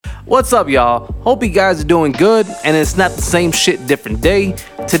What's up, y'all? Hope you guys are doing good, and it's not the same shit, different day.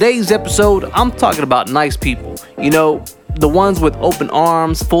 Today's episode, I'm talking about nice people. You know, the ones with open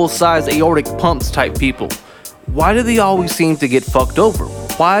arms, full-size aortic pumps type people. Why do they always seem to get fucked over?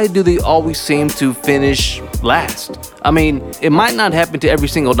 Why do they always seem to finish last? I mean, it might not happen to every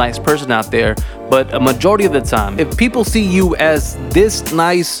single nice person out there, but a majority of the time, if people see you as this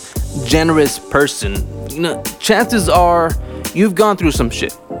nice, generous person, you know, chances are you've gone through some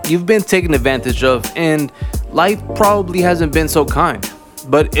shit. You've been taken advantage of, and life probably hasn't been so kind.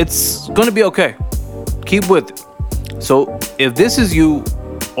 But it's gonna be okay. Keep with it. So if this is you,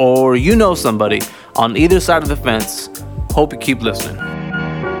 or you know somebody on either side of the fence, hope you keep listening.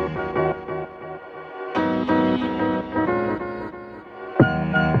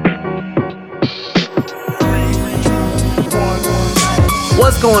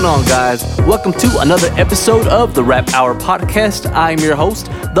 What's going on, guys? Welcome to another episode of the Rap Hour Podcast. I'm your host,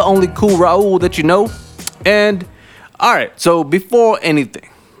 the only cool Raul that you know. And, alright, so before anything,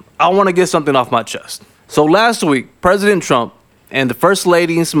 I want to get something off my chest. So last week, President Trump and the First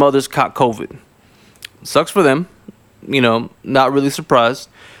Lady and some others caught COVID. Sucks for them. You know, not really surprised.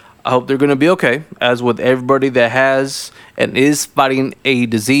 I hope they're going to be okay, as with everybody that has and is fighting a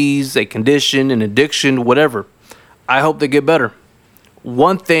disease, a condition, an addiction, whatever. I hope they get better.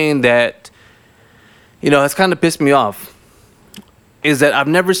 One thing that, you know, has kind of pissed me off is that I've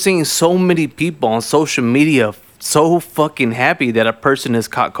never seen so many people on social media so fucking happy that a person has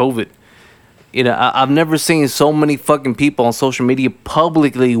caught COVID. You know, I've never seen so many fucking people on social media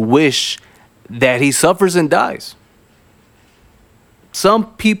publicly wish that he suffers and dies.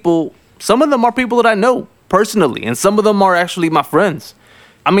 Some people, some of them are people that I know personally, and some of them are actually my friends.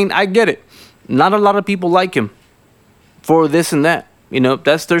 I mean, I get it. Not a lot of people like him for this and that. You know,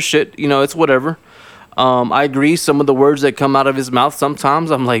 that's their shit. You know, it's whatever. I agree. Some of the words that come out of his mouth,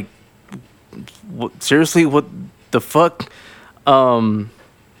 sometimes I'm like, seriously, what the fuck? I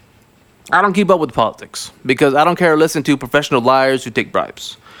don't keep up with politics because I don't care to listen to professional liars who take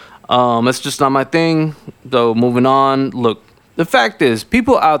bribes. That's just not my thing. So moving on. Look, the fact is,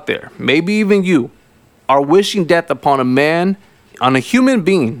 people out there, maybe even you, are wishing death upon a man, on a human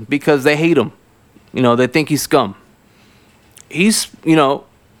being, because they hate him. You know, they think he's scum. He's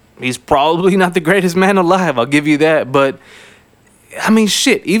probably not the greatest man alive, I'll give you that, but I mean,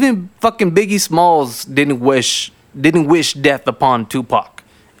 shit, even fucking Biggie Smalls didn't wish death upon Tupac,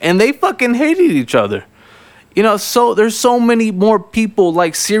 and they fucking hated each other. You know, so there's so many more people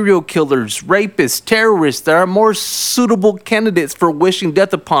like serial killers, rapists, terrorists that are more suitable candidates for wishing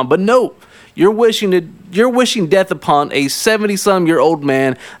death upon, but no, you're wishing death upon a 70-some-year-old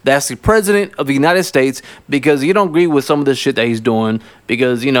man that's the president of the United States because you don't agree with some of the shit that he's doing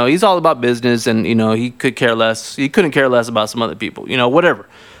because, you know, he's all about business and, you know, he couldn't care less about some other people, you know, whatever.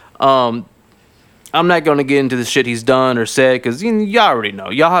 I'm not going to get into the shit he's done or said because y'all already know.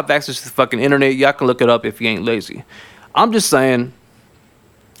 Y'all have access to the fucking internet. Y'all can look it up if you ain't lazy. I'm just saying,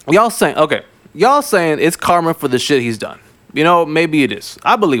 y'all saying it's karma for the shit he's done. You know, maybe it is.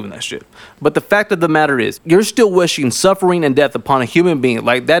 I believe in that shit. But the fact of the matter is, you're still wishing suffering and death upon a human being.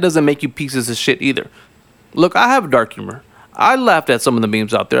 Like, that doesn't make you pieces of shit either. Look, I have dark humor. I laughed at some of the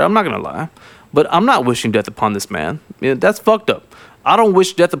memes out there. I'm not going to lie. But I'm not wishing death upon this man. You know, that's fucked up. I don't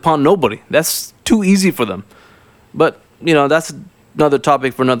wish death upon nobody. That's too easy for them. But, you know, that's another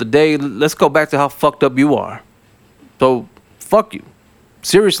topic for another day. Let's go back to how fucked up you are. So, fuck you.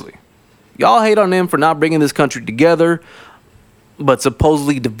 Seriously. Y'all hate on him for not bringing this country together, but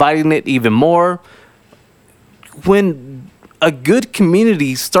supposedly dividing it even more. When a good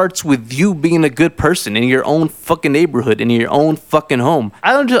community starts with you being a good person in your own fucking neighborhood, in your own fucking home.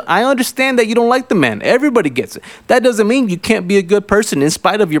 I understand that you don't like the man. Everybody gets it. That doesn't mean you can't be a good person in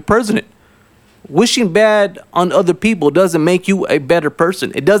spite of your president. Wishing bad on other people doesn't make you a better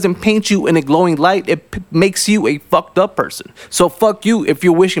person. It doesn't paint you in a glowing light. It makes you a fucked up person. So fuck you if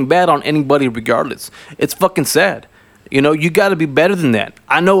you're wishing bad on anybody regardless. It's fucking sad. You know, you got to be better than that.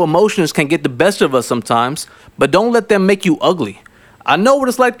 I know emotions can get the best of us sometimes, but don't let them make you ugly. I know what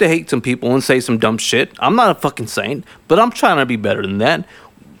it's like to hate some people and say some dumb shit. I'm not a fucking saint, but I'm trying to be better than that.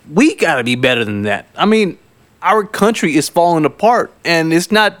 We got to be better than that. I mean, our country is falling apart, and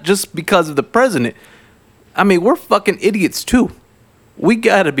it's not just because of the president. I mean, we're fucking idiots too. We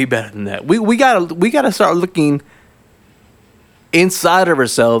got to be better than that. We got to start looking inside of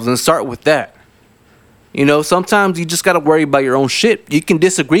ourselves and start with that. You know, sometimes you just got to worry about your own shit. You can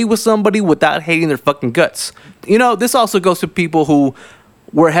disagree with somebody without hating their fucking guts. You know, this also goes to people who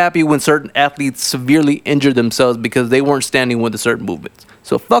were happy when certain athletes severely injured themselves because they weren't standing with a certain movement.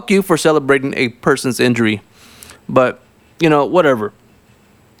 So fuck you for celebrating a person's injury. But, you know, whatever.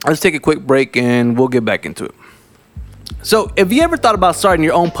 let's take a quick break and we'll get back into it. So, if you ever thought about starting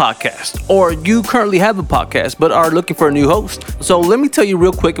your own podcast, or you currently have a podcast but are looking for a new host, so let me tell you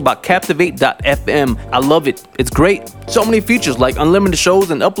real quick about Captivate.fm. I love it. It's great. So many features like unlimited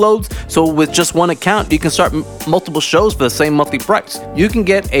shows and uploads. So with just one account, you can start multiple shows for the same monthly price. You can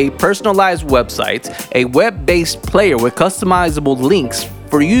get a personalized website, a web-based player with customizable links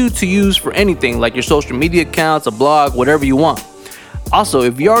for you to use for anything like your social media accounts, a blog, whatever you want. Also,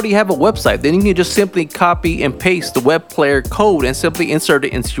 if you already have a website, then you can just simply copy and paste the web player code and simply insert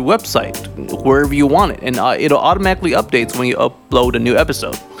it into your website wherever you want it, and it'll automatically updates when you upload a new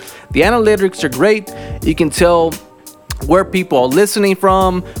episode. The analytics are great. You can tell where people are listening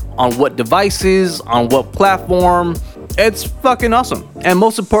from, on what devices, on what platform. It's fucking awesome. And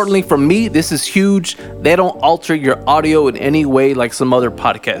most importantly for me, this is huge. They don't alter your audio in any way like some other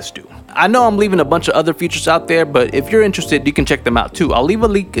podcasts do. I know I'm leaving a bunch of other features out there, but if you're interested, you can check them out too. I'll leave a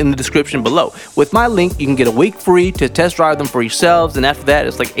link in the description below. With my link, you can get a week free to test drive them for yourselves, and after that,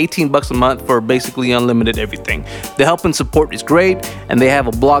 it's like $18 a month for basically unlimited everything. The help and support is great, and they have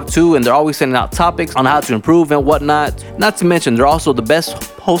a blog too, and they're always sending out topics on how to improve and whatnot. Not to mention, they're also the best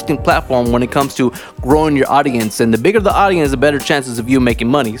hosting platform when it comes to growing your audience, and the bigger the audience, the better chances of you making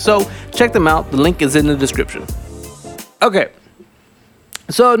money. So check them out. The link is in the description. Okay.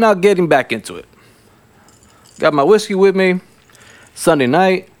 So now getting back into it. Got my whiskey with me. Sunday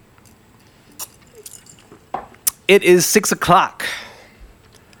night. It is 6 o'clock.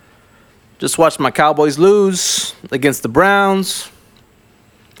 Just watched my Cowboys lose against the Browns.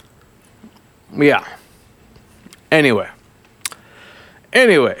 Yeah. Anyway.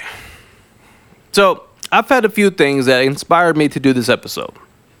 So I've had a few things that inspired me to do this episode.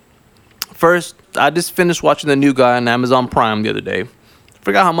 First, I just finished watching The New Guy on Amazon Prime the other day.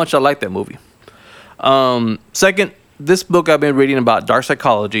 Forgot how much I like that movie. Second, this book I've been reading about dark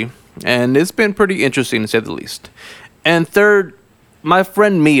psychology, and it's been pretty interesting to say the least. And third, my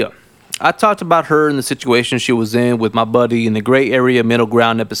friend Mia. I talked about her and the situation she was in with my buddy in the gray area middle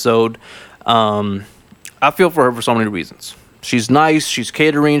ground episode. I feel for her for so many reasons. She's nice, she's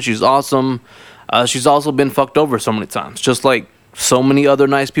catering, she's awesome. She's also been fucked over so many times, just like so many other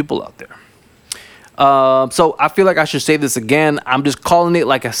nice people out there. So I feel like I should say this again. I'm just calling it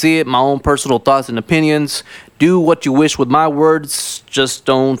like I see it, my own personal thoughts and opinions. Do what you wish with my words, just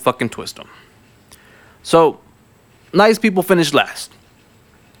don't fucking twist them. So, nice people finish last.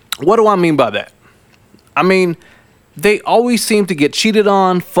 What do I mean by that? I mean, they always seem to get cheated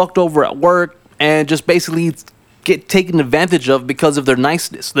on, fucked over at work, and just basically get taken advantage of because of their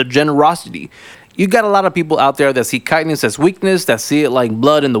niceness, their generosity. You got a lot of people out there that see kindness as weakness, that see it like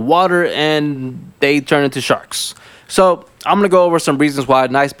blood in the water, and they turn into sharks. So I'm going to go over some reasons why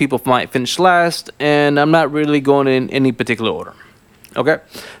nice people might finish last, and I'm not really going in any particular order. Okay?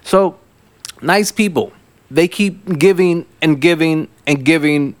 So, nice people, they keep giving and giving and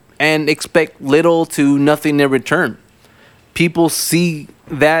giving and expect little to nothing in return. People see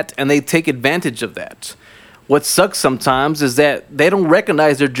that and they take advantage of that. What sucks sometimes is that they don't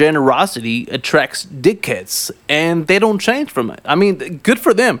recognize their generosity attracts dickheads, and they don't change from it. I mean, good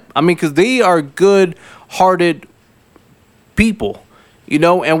for them. I mean, because they are good-hearted people, you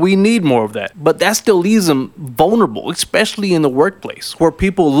know, and we need more of that. But that still leaves them vulnerable, especially in the workplace, where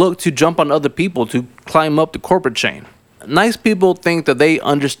people look to jump on other people to climb up the corporate chain. Nice people think that they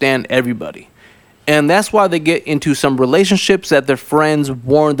understand everybody, and that's why they get into some relationships that their friends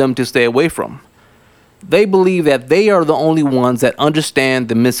warn them to stay away from. They believe that they are the only ones that understand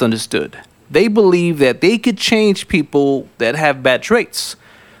the misunderstood. They believe that they could change people that have bad traits.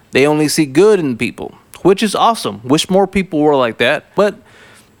 They only see good in people, which is awesome. Wish more people were like that, but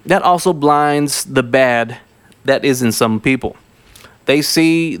that also blinds the bad that is in some people. They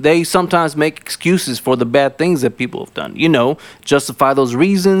sometimes make excuses for the bad things that people have done, you know, justify those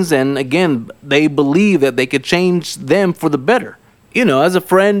reasons, and again, they believe that they could change them for the better. You know, as a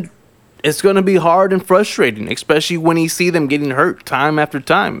friend, it's going to be hard and frustrating, especially when you see them getting hurt time after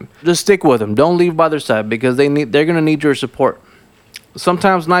time. Just stick with them. Don't leave by their side, because they're going to need your support.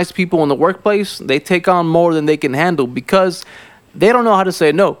 Sometimes nice people in the workplace, they take on more than they can handle because they don't know how to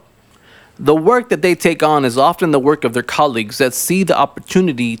say no. The work that they take on is often the work of their colleagues that see the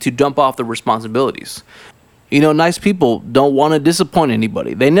opportunity to dump off the responsibilities. You know, nice people don't want to disappoint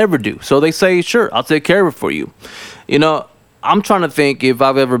anybody. They never do. So they say, sure, I'll take care of it for you. You know, I'm trying to think if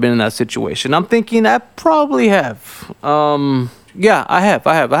I've ever been in that situation. I'm thinking I probably have. Yeah, I have.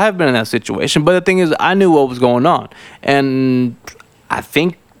 I have been in that situation. But the thing is, I knew what was going on. And I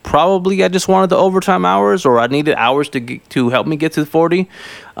think probably I just wanted the overtime hours, or I needed hours to help me get to 40.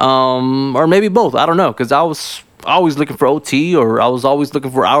 Or maybe both. I don't know. Because always looking for OT, or I was always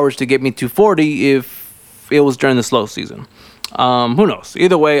looking for hours to get me to 40 if it was during the slow season. Who knows?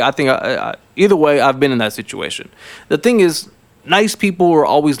 Either way, I think either way, I've been in that situation. The thing is, nice people are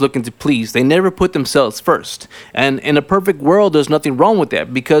always looking to please. They never put themselves first. And in a perfect world, there's nothing wrong with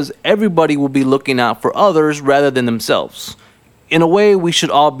that because everybody will be looking out for others rather than themselves. In a way, we should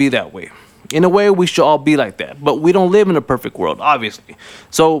all be that way. In a way, we should all be like that. But we don't live in a perfect world, obviously.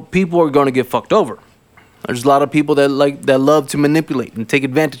 So people are going to get fucked over. There's a lot of people that love to manipulate and take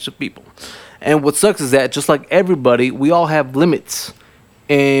advantage of people. And what sucks is that just like everybody, we all have limits.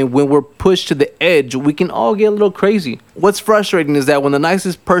 And when we're pushed to the edge, we can all get a little crazy. What's frustrating is that when the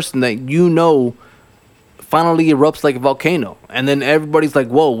nicest person that you know finally erupts like a volcano, and then everybody's like,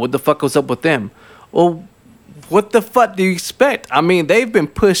 whoa, what the fuck was up with them? Well, what the fuck do you expect? I mean, they've been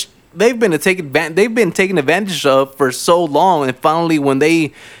pushed, they've been taken advantage of for so long, and finally when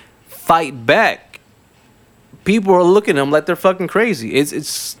they fight back, people are looking at them like they're fucking crazy.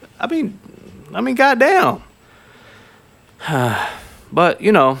 I mean, goddamn. But,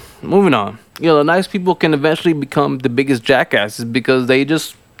 moving on. The nice people can eventually become the biggest jackasses because they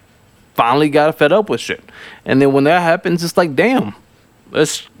just finally got fed up with shit. And then when that happens, it's like, damn,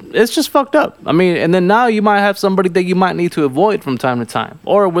 it's just fucked up. I mean, and then now you might have somebody that you might need to avoid from time to time,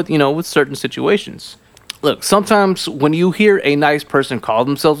 or with certain situations. Look, sometimes when you hear a nice person call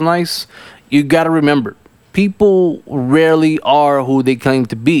themselves nice, you got to remember, people rarely are who they claim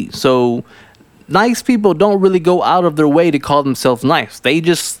to be. So nice people don't really go out of their way to call themselves nice. They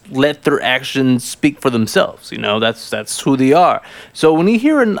just let their actions speak for themselves. That's who they are. So when you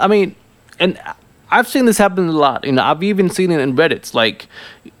hear, and I've seen this happen a lot. I've even seen it in Reddits. Like,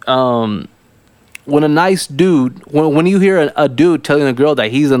 when a nice dude, when you hear a dude telling a girl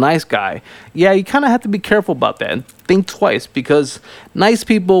that he's a nice guy, yeah, you kind of have to be careful about that and think twice, because nice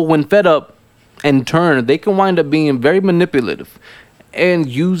people, when fed up, in turn, they can wind up being very manipulative and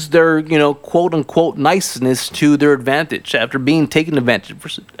use their, quote unquote niceness to their advantage after being taken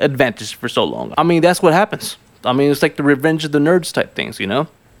advantage for so long. I mean, that's what happens. I mean, it's like the revenge of the nerds type things,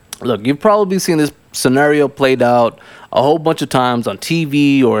 Look, you've probably seen this scenario played out a whole bunch of times on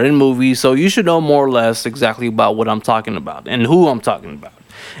TV or in movies, so you should know more or less exactly about what I'm talking about and who I'm talking about.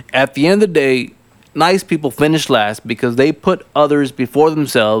 At the end of the day, nice people finish last because they put others before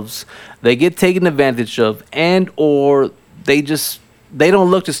themselves. They get taken advantage of, and or they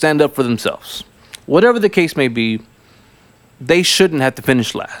don't look to stand up for themselves. Whatever the case may be, they shouldn't have to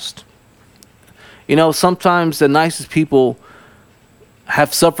finish last. Sometimes the nicest people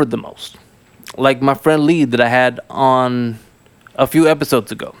have suffered the most. Like my friend Lee that I had on a few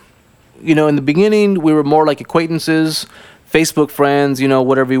episodes ago. In the beginning, we were more like acquaintances, Facebook friends,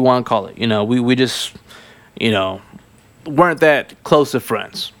 whatever you want to call it. We just, weren't that close of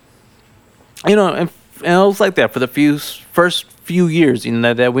friends. And it was like that for the first few years,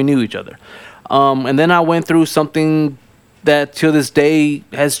 that we knew each other. And then I went through something that to this day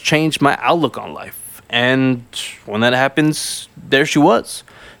has changed my outlook on life. And when that happens, there she was.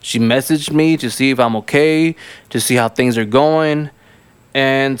 She messaged me to see if I'm okay, to see how things are going.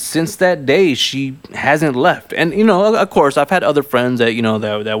 And since that day, she hasn't left. And, of course, I've had other friends that,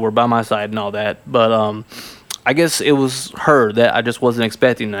 that were by my side and all that. But I guess it was her that I just wasn't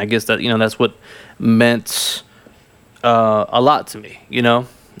expecting. And I guess that, that's what meant a lot to me,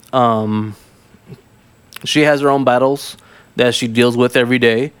 She has her own battles that she deals with every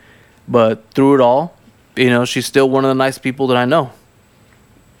day. But through it all, she's still one of the nice people that I know.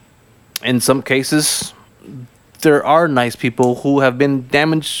 In some cases, there are nice people who have been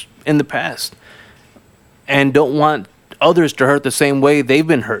damaged in the past and don't want others to hurt the same way they've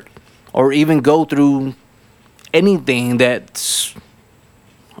been hurt, or even go through anything that's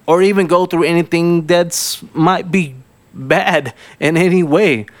might be bad in any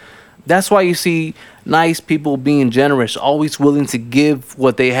way. That's why you see nice people being generous, always willing to give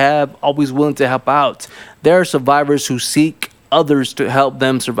what they have, always willing to help out. There are survivors who seek others to help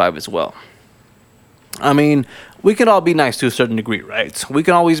them survive as well. I mean, we can all be nice to a certain degree, right? We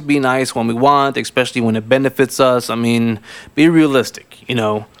can always be nice when we want, especially when it benefits us. I mean, be realistic,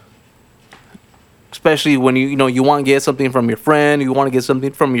 Especially when you want to get something from your friend, you want to get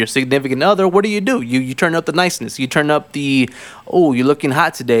something from your significant other. What do? You turn up the niceness. You turn up the, oh, you're looking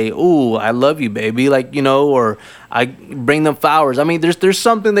hot today. Oh, I love you, baby. Or I bring them flowers. I mean, there's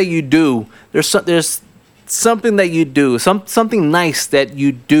something that you do. There's something that you do, something nice that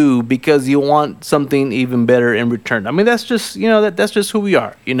you do because you want something even better in return. I mean, that's just that's just who we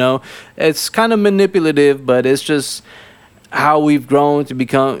are. It's kind of manipulative, but it's just how we've grown to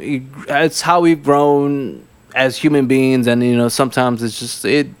become. It's how we've grown as human beings, and sometimes it's just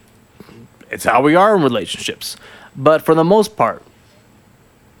It's how we are in relationships. But for the most part,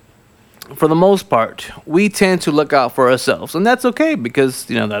 we tend to look out for ourselves, and that's okay because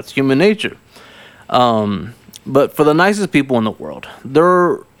that's human nature. But for the nicest people in the world,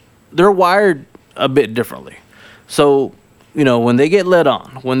 they're wired a bit differently. So when they get let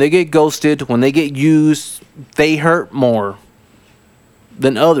on, when they get ghosted, when they get used, they hurt more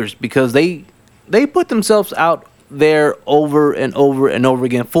than others because they put themselves out there over and over and over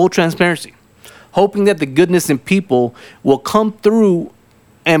again, full transparency, hoping that the goodness in people will come through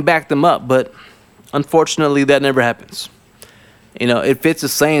and back them up. But unfortunately, that never happens. It fits a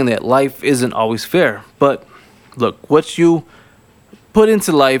saying that life isn't always fair. But look, what you put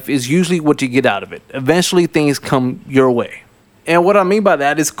into life is usually what you get out of it. Eventually, things come your way. And what I mean by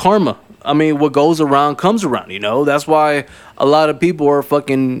that is karma. I mean, what goes around comes around, That's why a lot of people are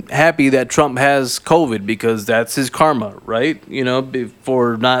fucking happy that Trump has COVID because that's his karma, right?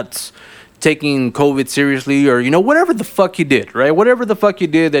 For not taking COVID seriously or, whatever the fuck he did, right? Whatever the fuck he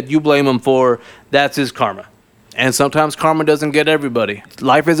did that you blame him for, that's his karma. And sometimes karma doesn't get everybody.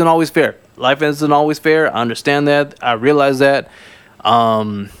 Life isn't always fair. I understand that. I realize that.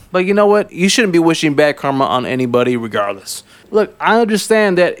 But you know what? You shouldn't be wishing bad karma on anybody regardless. Look, I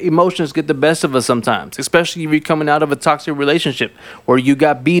understand that emotions get the best of us sometimes, especially if you're coming out of a toxic relationship where you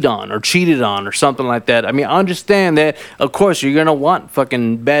got beat on or cheated on or something like that. I mean, I understand that, of course, you're going to want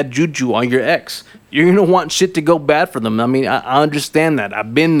fucking bad juju on your ex. You're going to want shit to go bad for them. I mean, I understand that.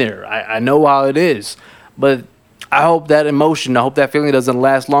 I've been there. I know how it is. But I hope that feeling doesn't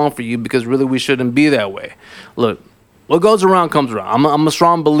last long for you because really we shouldn't be that way. Look, what goes around comes around. I'm a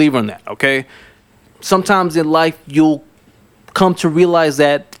strong believer in that, okay? Sometimes in life, you'll come to realize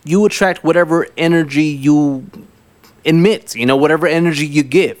that you attract whatever energy you emit, whatever energy you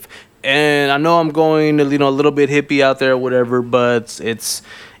give. And I know I'm going a little bit hippie out there or whatever, but it's,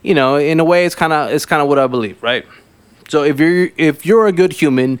 in a way, it's kind of what I believe, right? So if you're a good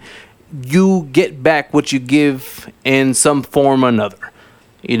human, you get back what you give in some form or another,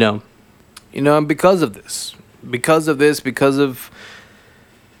 and because of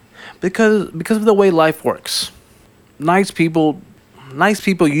the way life works. Nice people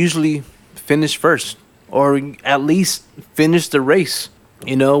usually finish first, or at least finish the race,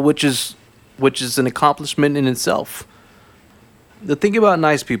 which is an accomplishment in itself. The thing about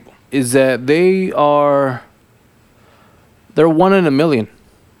nice people is that they're one in a million.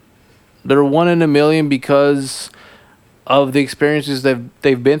 They're one in a million because of the experiences that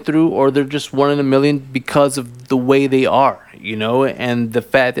they've been through, or they're just one in a million because of the way they are, and the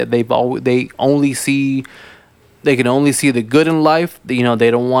fact that they can only see the good in life. They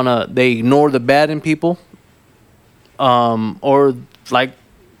ignore the bad in people. Or like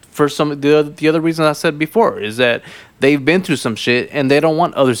for the other reason I said before is that they've been through some shit and they don't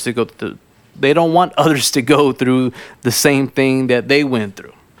want others to go through. They don't want others to go through the same thing that they went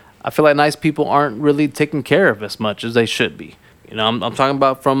through. I feel like nice people aren't really taken care of as much as they should be. I'm talking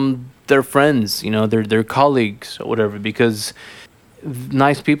about from their friends, their colleagues or whatever, because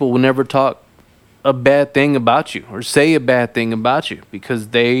nice people will never talk a bad thing about you or say a bad thing about you because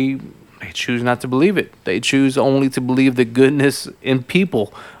they choose not to believe it. They choose only to believe the goodness in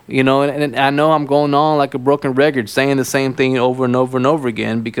people, and I know I'm going on like a broken record saying the same thing over and over and over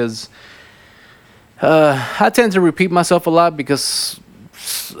again because I tend to repeat myself a lot because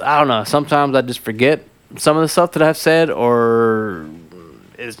I don't know, sometimes I just forget some of the stuff that I've said, or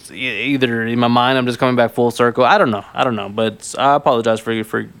it's either in my mind I'm just coming back full circle. I don't know, but I apologize for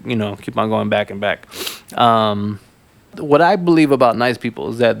keep on going back and back. What I believe about nice people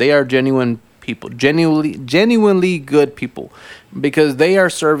is that they are genuine people, genuinely good people, because they are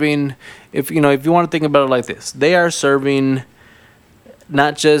serving. If you want to think about it like this, they are serving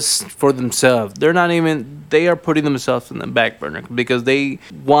not just for themselves. They are putting themselves in the back burner because they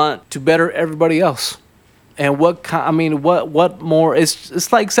want to better everybody else. And what more?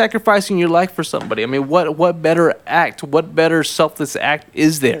 It's like sacrificing your life for somebody. I mean, what better act, what better selfless act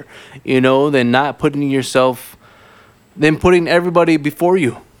is there, than not than putting everybody before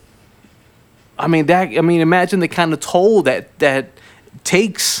you. Imagine the kind of toll that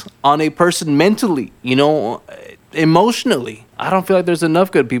takes on a person mentally, emotionally. I don't feel like there's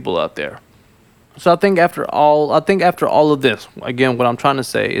enough good people out there. So I think after all of this, again, what I'm trying to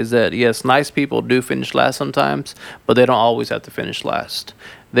say is that yes, nice people do finish last sometimes, but they don't always have to finish last.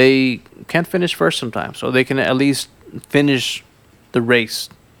 They can finish first sometimes, so they can at least finish the race,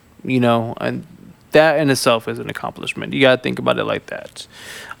 and that in itself is an accomplishment. You gotta think about it like that.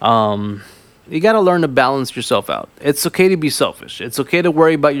 You gotta learn to balance yourself out. It's okay to be selfish. It's okay to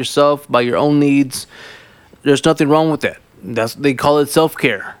worry about yourself, about your own needs. There's nothing wrong with that. They call it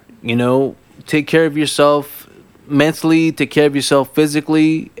self-care. take care of yourself mentally, take care of yourself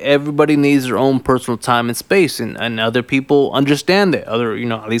physically. Everybody needs their own personal time and space, and other people understand that.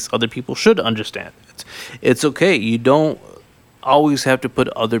 At least other people should understand it. It's okay. You don't always have to put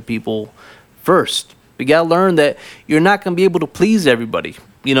other people first. You gotta learn that you're not gonna be able to please everybody.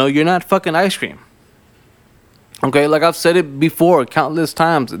 You're not fucking ice cream. Okay, like I've said it before countless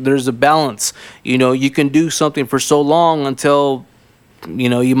times, there's a balance. You can do something for so long until,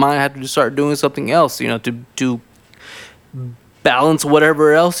 you might have to start doing something else, to balance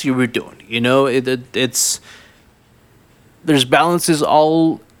whatever else you were doing. It's there's balances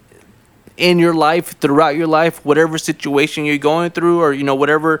all in your life, throughout your life, whatever situation you're going through, or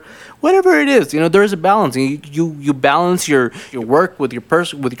whatever it is. There's a balance. And you balance your work with your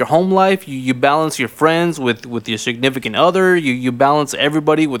with your home life. You balance your friends with your significant other. You balance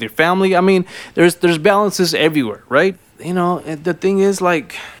everybody with your family. I mean, there's balances everywhere, right? And the thing is,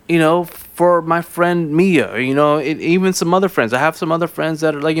 like, for my friend Mia, even some other friends. I have some other friends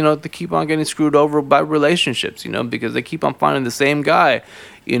that are like, they keep on getting screwed over by relationships, because they keep on finding the same guy,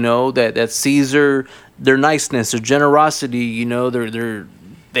 that sees their niceness, their generosity,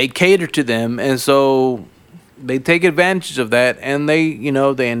 they cater to them, and so they take advantage of that, and they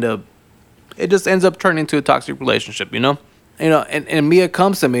end up, it just ends up turning into a toxic relationship, and Mia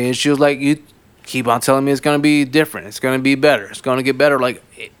comes to me and she was like, you keep on telling me it's going to be different, it's going to be better, it's going to get better. Like,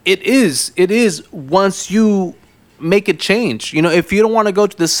 it is once you make a change. If you don't want to go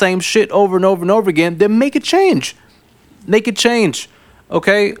to the same shit over and over and over again, then make a change.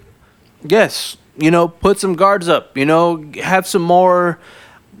 Okay? Yes, put some guards up, have some more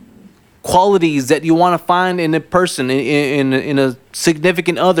qualities that you want to find in a person, in a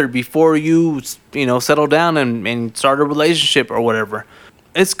significant other, before you settle down and start a relationship or whatever.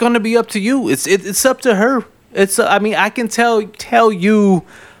 It's gonna be up to you. It's up to her. I can tell you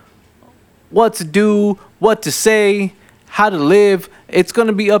what to do, what to say, how to live. It's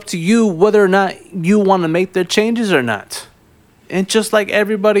gonna be up to you whether or not you want to make the changes or not. And just like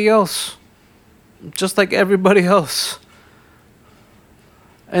everybody else. And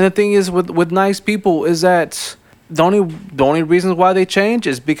the thing is with nice people is that the only reasons why they change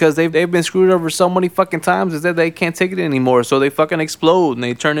is because they've been screwed over so many fucking times, is that they can't take it anymore. So they fucking explode and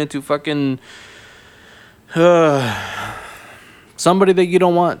they turn into fucking somebody that you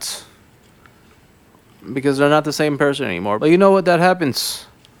don't want, because they're not the same person anymore. But you know what? That happens.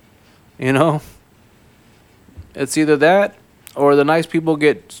 It's either that or the nice people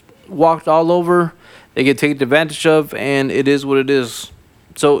get walked all over. They get taken advantage of, and it is what it is.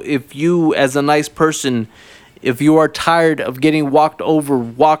 So if you, as a nice person, if you are tired of getting walked over,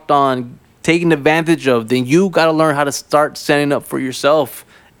 walked on, taken advantage of, then you got to learn how to start standing up for yourself.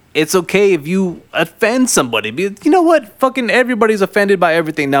 It's okay if you offend somebody. You know what? Fucking everybody's offended by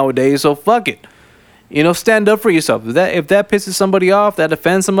everything nowadays, so fuck it. Stand up for yourself. If that pisses somebody off, that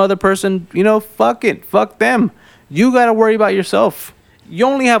offends some other person, fuck it. Fuck them. You got to worry about yourself. You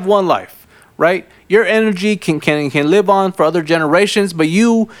only have one life, right? Your energy can live on for other generations, but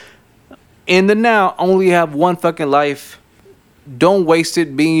you, in the now, only have one fucking life. Don't waste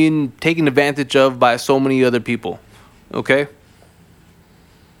it being taken advantage of by so many other people. Okay?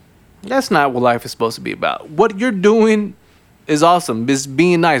 That's not what life is supposed to be about. What you're doing is awesome. Just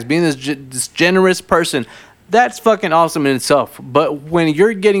being nice, being this generous person. That's fucking awesome in itself. But when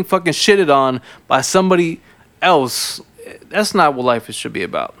you're getting fucking shitted on by somebody else, that's not what life should be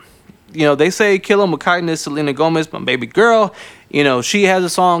about. They say kill 'em with kindness. Selena Gomez, my baby girl, she has a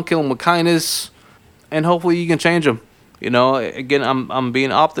song, Kill 'em with kindness, and hopefully you can change them. Again, I'm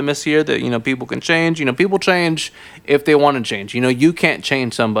being optimist here that, people can change. People change if they want to change. You can't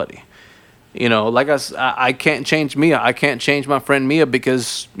change somebody. Like I can't change Mia. I can't change my friend Mia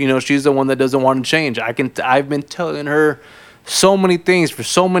because, she's the one that doesn't want to change. I've been telling her so many things for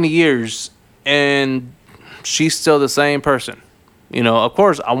so many years, and she's still the same person. Of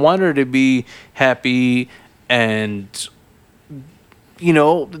course, I want her to be happy and,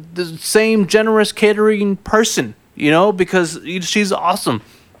 the same generous, catering person, because she's awesome.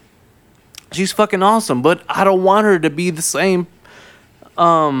 She's fucking awesome. But I don't want her to be the same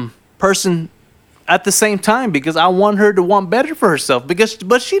person at the same time, because I want her to want better for herself.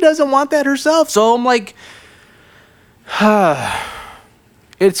 But she doesn't want that herself. So I'm like,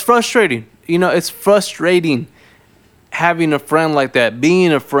 it's frustrating. It's frustrating having a friend like that,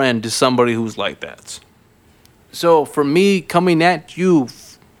 being a friend to somebody who's like that. So for me, coming at you,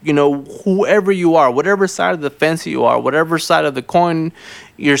 whoever you are, whatever side of the fence you are, whatever side of the coin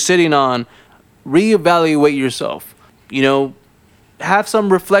you're sitting on, reevaluate yourself. Have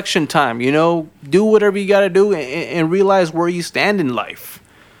some reflection time. Do whatever you got to do and realize where you stand in life.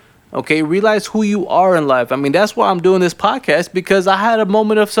 Okay, realize who you are in life. I mean, that's why I'm doing this podcast, because I had a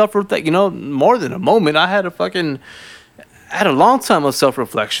moment of self-reflection. More than a moment. I had a long time of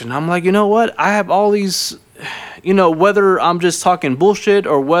self-reflection. I'm like, you know what? I have all these, whether I'm just talking bullshit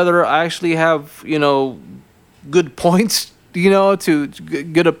or whether I actually have, good points, to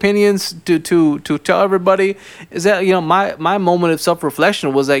good opinions to tell everybody, is that, my moment of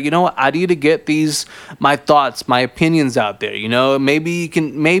self-reflection was that, I need to get my thoughts, my opinions out there. Maybe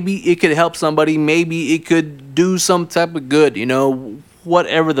it could help somebody, maybe it could do some type of good,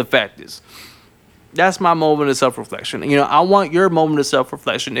 whatever the fact is. That's my moment of self-reflection. I want your moment of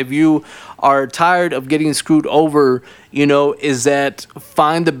self-reflection. If you are tired of getting screwed over, is that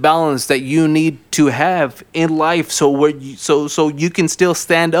find the balance that you need to have in life, so you can still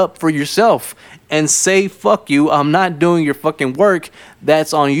stand up for yourself and say, fuck you, I'm not doing your fucking work.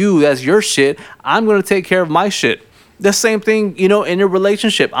 That's on you. That's your shit. I'm going to take care of my shit. The same thing, in your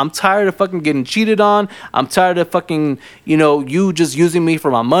relationship. I'm tired of fucking getting cheated on. I'm tired of fucking, you just using me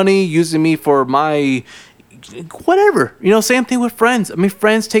for my money, using me for my whatever. Same thing with friends. I mean,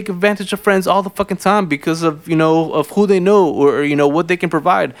 friends take advantage of friends all the fucking time because of, of who they know or, what they can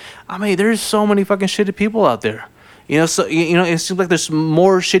provide. I mean, there's so many fucking shitty people out there. So, it seems like there's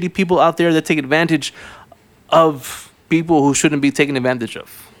more shitty people out there that take advantage of people who shouldn't be taken advantage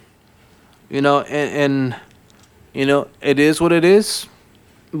of. And it is what it is,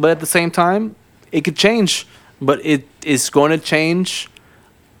 but at the same time, it could change. But it is going to change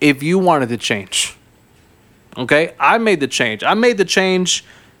if you want it to change. Okay? I made the change. I made the change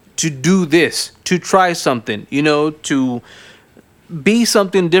to do this, to try something, to be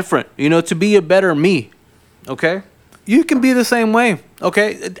something different, to be a better me. Okay? You can be the same way.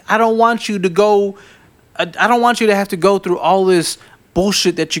 Okay? I don't want you to have to go through all this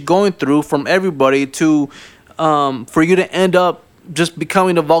bullshit that you're going through from everybody to for you to end up just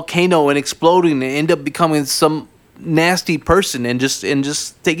becoming a volcano and exploding and end up becoming some nasty person and just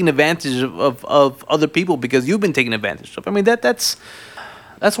taking advantage of other people because you've been taken advantage of. I mean, that's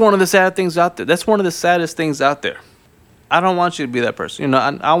one of the sad things out there. That's one of the saddest things out there. I don't want you to be that person.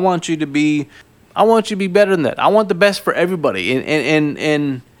 I want you to be better than that. I want the best for everybody,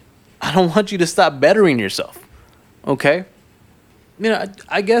 and I don't want you to stop bettering yourself. Okay?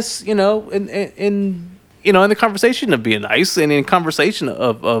 I guess in the conversation of being nice, and in conversation in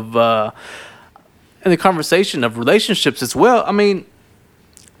the conversation of relationships as well. I mean,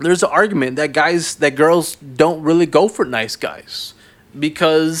 there's an argument that girls don't really go for nice guys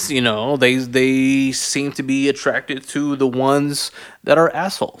because they seem to be attracted to the ones that are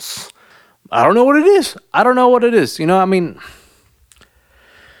assholes. I don't know what it is. I mean,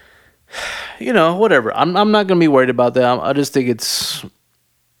 whatever. I'm not gonna be worried about that. I just think it's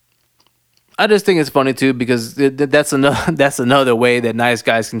funny too because that's another way that nice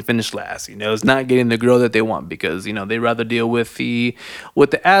guys can finish last. It's not getting the girl that they want because they rather deal with the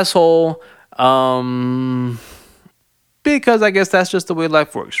asshole. Because I guess that's just the way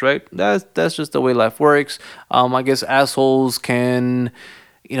life works, right? That's just the way life works. I guess assholes can,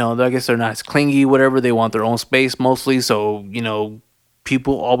 I guess they're not as clingy, whatever. They want their own space mostly. So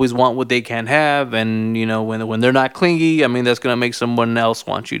people always want what they can't have, and when they're not clingy, I mean that's gonna make someone else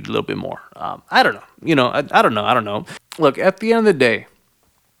want you a little bit more. I don't know. I don't know. Look, at the end of the day,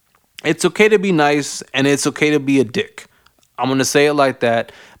 it's okay to be nice and it's okay to be a dick. I'm gonna say it like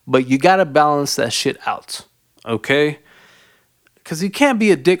that, but you gotta balance that shit out, okay? Because you can't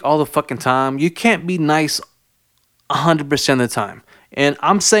be a dick all the fucking time. You can't be nice 100% of the time. And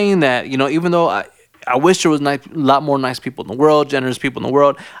I'm saying that even though I wish there was a lot more nice people in the world, generous people in the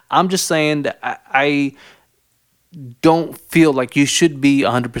world. I'm just saying that I don't feel like you should be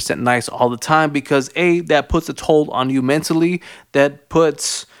 100% nice all the time because that puts a toll on you mentally. That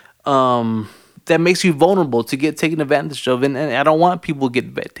puts that makes you vulnerable to get taken advantage of, and I don't want people to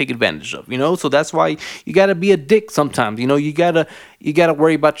get taken advantage of. So that's why you gotta be a dick sometimes. You gotta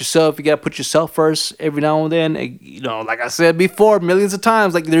worry about yourself. You gotta put yourself first every now and then. Like I said before, millions of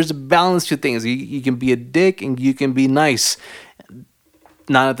times, like there's a balance to things. You can be a dick and you can be nice,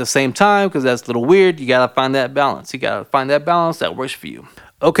 not at the same time because that's a little weird. You gotta find that balance. You gotta find that balance that works for you.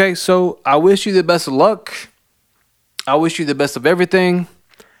 Okay, so I wish you the best of luck. I wish you the best of everything.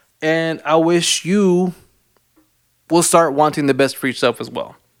 And I wish you will start wanting the best for yourself as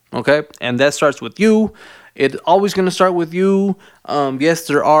well. Okay? And that starts with you. It's always going to start with you. Yes,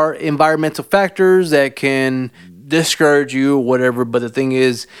 there are environmental factors that can discourage you or whatever. But the thing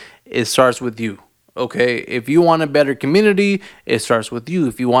is, it starts with you. Okay, if you want a better community, it starts with you.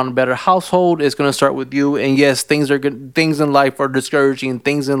 If you want a better household, it's gonna start with you. And yes, things are good. Things in life are discouraging.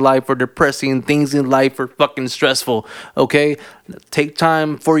 Things in life are depressing. Things in life are fucking stressful. Okay, take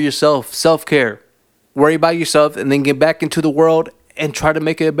time for yourself, self care. Worry about yourself, and then get back into the world and try to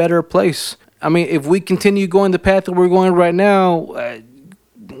make it a better place. I mean, if we continue going the path that we're going right now,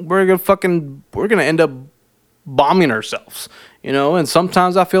 we're gonna end up bombing ourselves, you know. And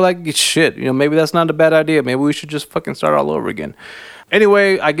sometimes I feel like shit, you know, maybe that's not a bad idea. Maybe we should just fucking start all over again.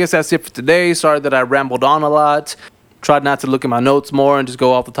 Anyway, I guess that's it for today. Sorry that I rambled on a lot. Tried not to look at my notes more and just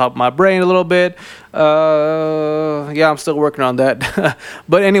go off the top of my brain a little bit. Yeah, I'm still working on that.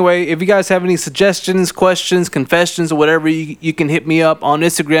 But anyway, if you guys have any suggestions, questions, confessions, or whatever, you can hit me up on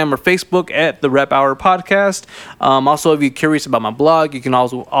Instagram or Facebook at the Rap Hour Podcast. Also, if you're curious about my blog, you can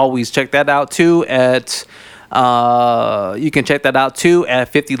also always check that out too at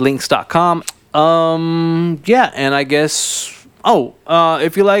 50links.com. Yeah, and I guess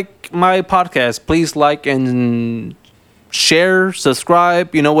if you like my podcast, please like and share,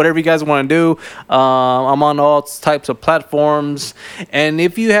 subscribe, you know, whatever you guys want to do. I'm on all types of platforms. And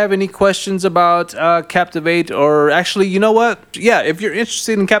if you have any questions about Captivate, or actually, you know what? Yeah, if you're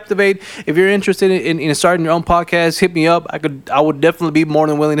interested in Captivate, if you're interested in starting your own podcast, hit me up. I would definitely be more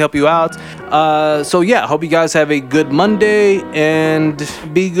than willing to help you out. So yeah, hope you guys have a good Monday, and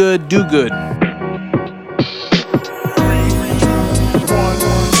be good, do good.